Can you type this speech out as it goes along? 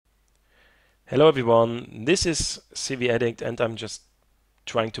Hello everyone, this is CV Addict and I'm just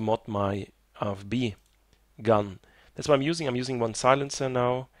trying to mod my RFB gun. That's what I'm using. I'm using one silencer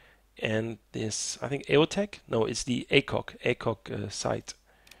now and this, I think AOTech? No, it's the ACOG sight.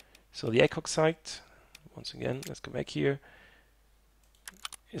 So the ACOG sight, once again, let's go back here,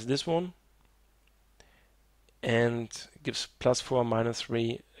 is this one. And it gives +4,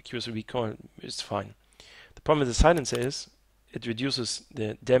 -3 accuracy recoil, it's fine. The problem with the silencer is it reduces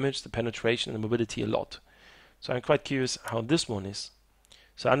the damage, the penetration, and the mobility a lot. So I'm quite curious how this one is.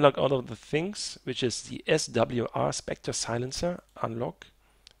 So I unlock all of the things, which is the SWR Spectre Silencer. Unlock.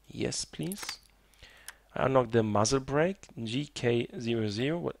 Yes, please. I unlock the muzzlebreak,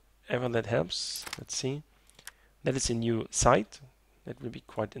 GK00, whatever that helps. Let's see. That is a new sight. That will be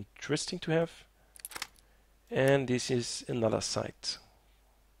quite interesting to have. And this is another sight.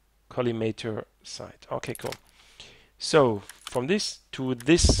 Collimator sight. Okay, cool. So from this to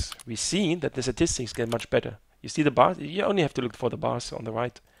this, we see that the statistics get much better. You see the bars? You only have to look for the bars on the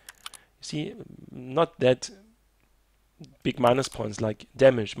right. You see, not that big minus points like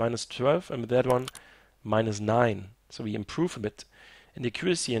damage, -12, and with that one, -9. So we improve a bit. And the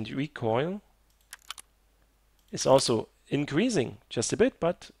accuracy and recoil is also increasing just a bit,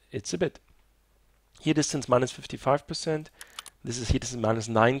 but it's a bit. Here distance -55%. This is here distance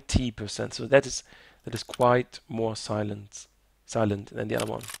 -90%. So that is quite more silent than the other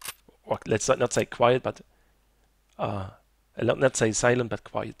one. Or let's not say quiet, but not say silent, but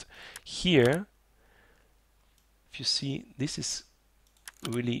quiet. Here, if you see, this is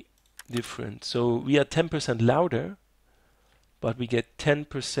really different. So we are 10% louder, but we get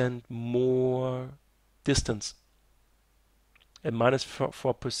 10% more distance, and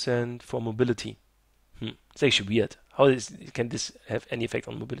 -4% for mobility. It's actually weird. How can this have any effect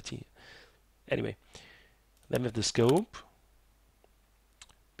on mobility? Anyway, then with the scope,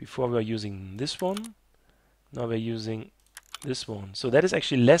 before we were using this one, now we're using this one. So that is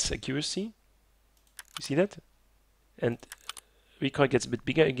actually less accuracy. You see that? And recoil gets a bit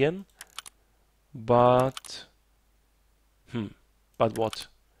bigger again. But but what?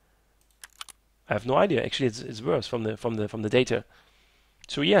 I have no idea. Actually, it's worse from the data.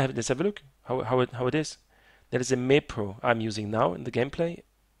 So yeah, let's have a look how it is. That is a Mepro I'm using now in the gameplay.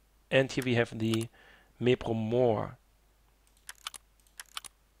 And here we have the Mepro MDR.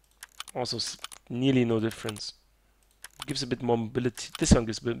 Also nearly no difference. Gives a bit more mobility. This one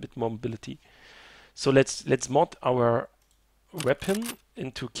gives a bit more mobility. So let's mod our weapon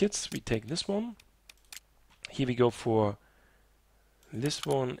into kits. We take this one. Here we go for this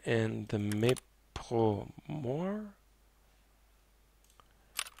one and the Mepro MDR.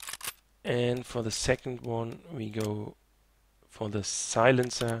 And for the second one we go for the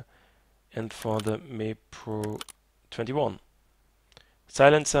silencer and for the Mepro 21.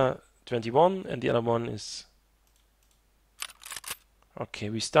 Silencer 21 and the other one is... Okay,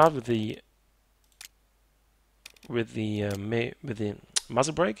 we start with the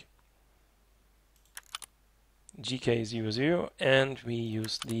muzzlebreak GK00 and we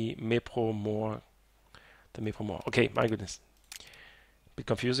use the Mepro MDR. Okay, my goodness. Bit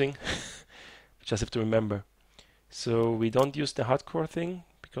confusing. Just have to remember. So we don't use the hardcore thing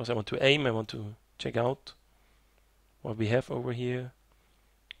because I want to aim. I want to check out what we have over here.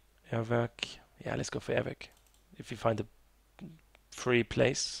 ACOG. Yeah, let's go for ACOG. If we find a free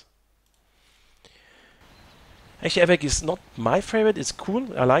place. Actually, ACOG is not my favorite. It's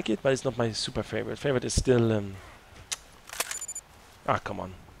cool. I like it, but it's not my super favorite. Favorite is still... come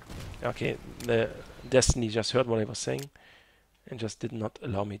on. Okay, the Destiny just heard what I was saying and just did not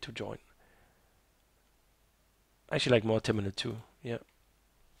allow me to join. I actually like more Terminal 2, yeah.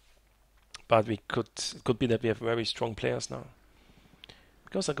 But it could be that we have very strong players now.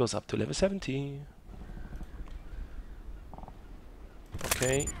 Because that goes up to level 70.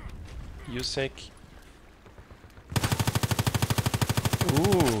 Okay. USEC.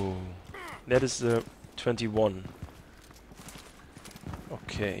 Ooh. That is the 21.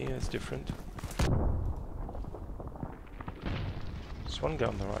 Okay, that's different. There's one guy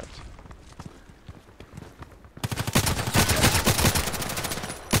on the right.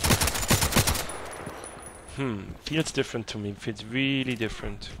 Feels different to me. Feels really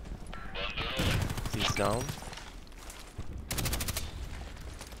different. He's down.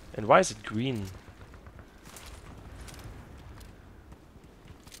 And why is it green?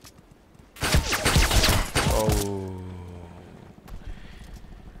 Oh.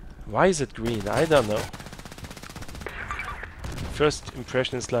 Why is it green? I don't know. First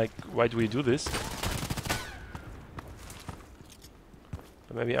impression is like, why do we do this?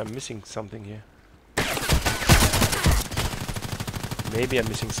 But maybe I'm missing something here. Maybe I'm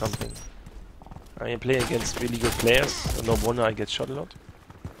missing something. I am playing against really good players, so no wonder I get shot a lot.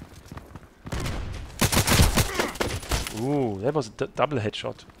 Ooh, that was a double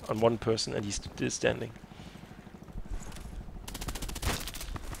headshot on one person and he's still standing.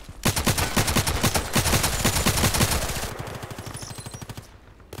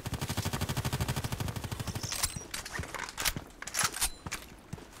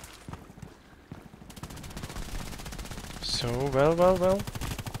 So, well.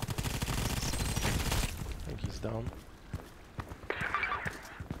 I think he's down.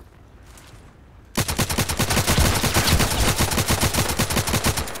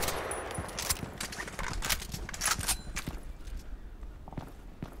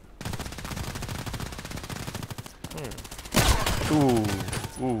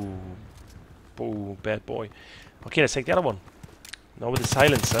 Ooh, bad boy. Okay, let's take the other one. Now with the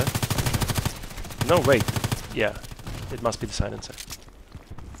silencer. No, wait. Yeah, it must be the silencer.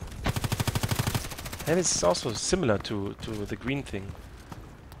 And it's also similar to the green thing.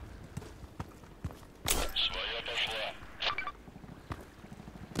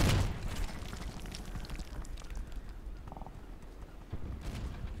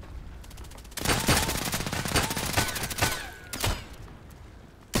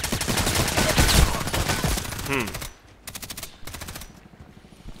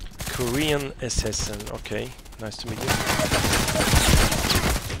 Korean assassin. Okay, nice to meet you.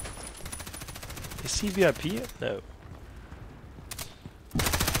 Is he VIP? No.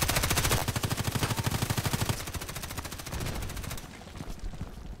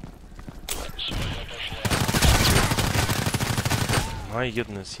 My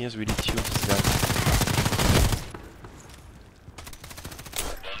goodness, he has really tuned his gun.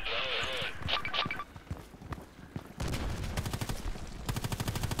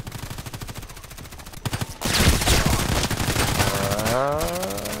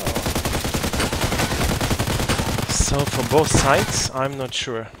 So from both sides, I'm not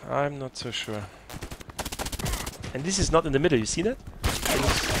sure. I'm not so sure. And this is not in the middle, you see that?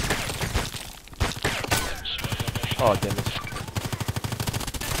 Oh, damn it.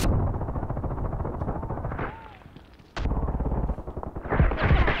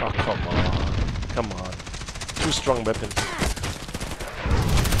 Oh, come on. Come on. Too strong weapon.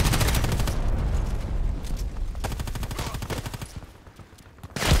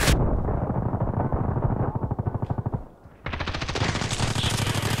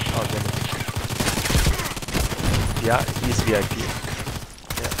 Yeah, he's VIP.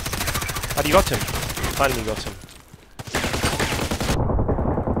 Yeah. But you got him. Finally got him.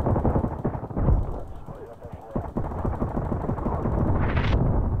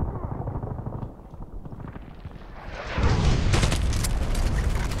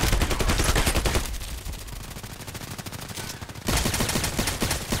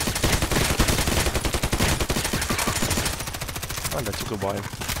 And that took a while.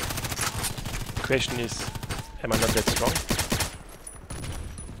 The question is, am I not that strong?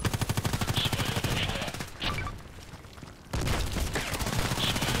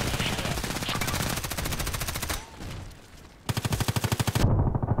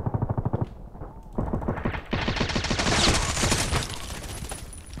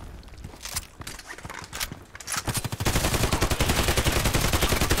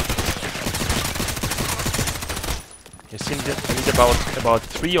 You see, I need about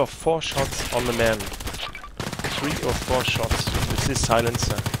 3 or 4 shots on the man. 3 or 4 shots with this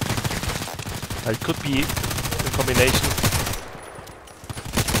silencer. It could be a combination.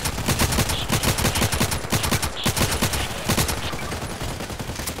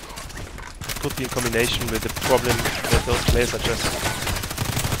 It could be a combination with the problem that those players are just...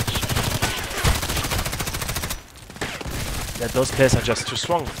 that those players are just too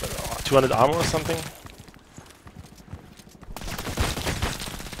strong. 200 armor or something.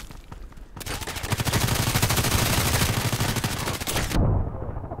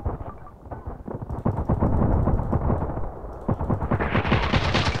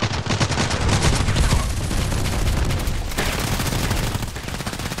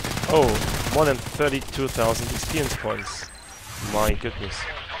 Oh, more than 32,000 experience points. My goodness.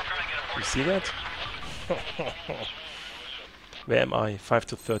 You see that? Where am I? 5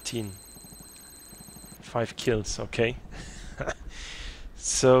 to 13. 5 kills, okay.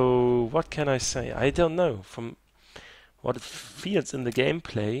 So, what can I say? I don't know. From what it feels in the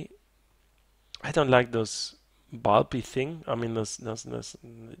gameplay, I don't like those bulby thing. I mean, those it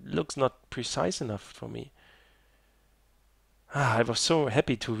looks not precise enough for me. I was so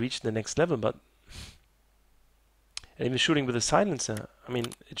happy to reach the next level, but and even shooting with a silencer, I mean,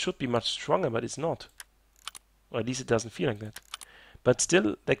 it should be much stronger, but it's not. Or at least it doesn't feel like that. But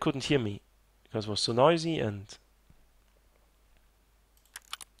still, they couldn't hear me. because it was so noisy. And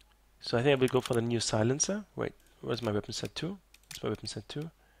so I think I will go for the new silencer. Wait, where's my weapon set 2? That's my weapon set 2.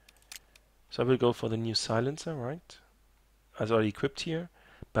 So I will go for the new silencer, right? I was already equipped here,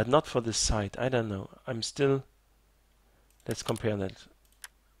 but not for this sight. I don't know. I'm still. Let's compare that.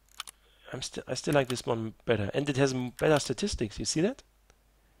 I still like this one better, and it has better statistics. You see that?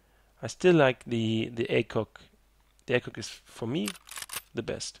 I still like the ACOG. The ACOG is for me the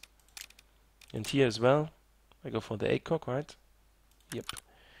best. And here as well, I go for the ACOG, right? Yep.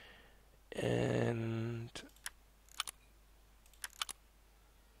 And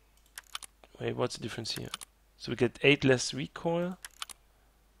wait, what's the difference here? So we get 8 less recoil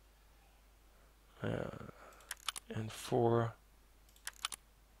and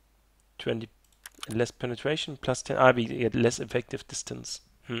 420 less penetration plus 10. We get less effective distance.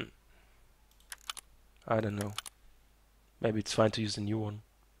 I don't know. Maybe it's fine to use a new one.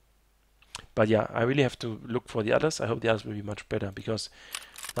 But yeah, I really have to look for the others. I hope the others will be much better, because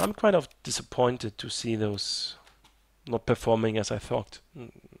I'm kind of disappointed to see those not performing as I thought.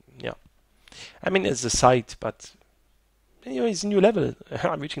 Yeah. I mean, it's a sight, but anyway, it's a new level.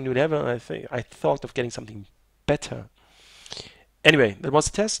 I'm reaching a new level, and I thought of getting something better. Anyway, that was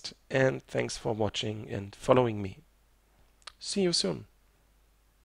a test, and thanks for watching and following me. See you soon.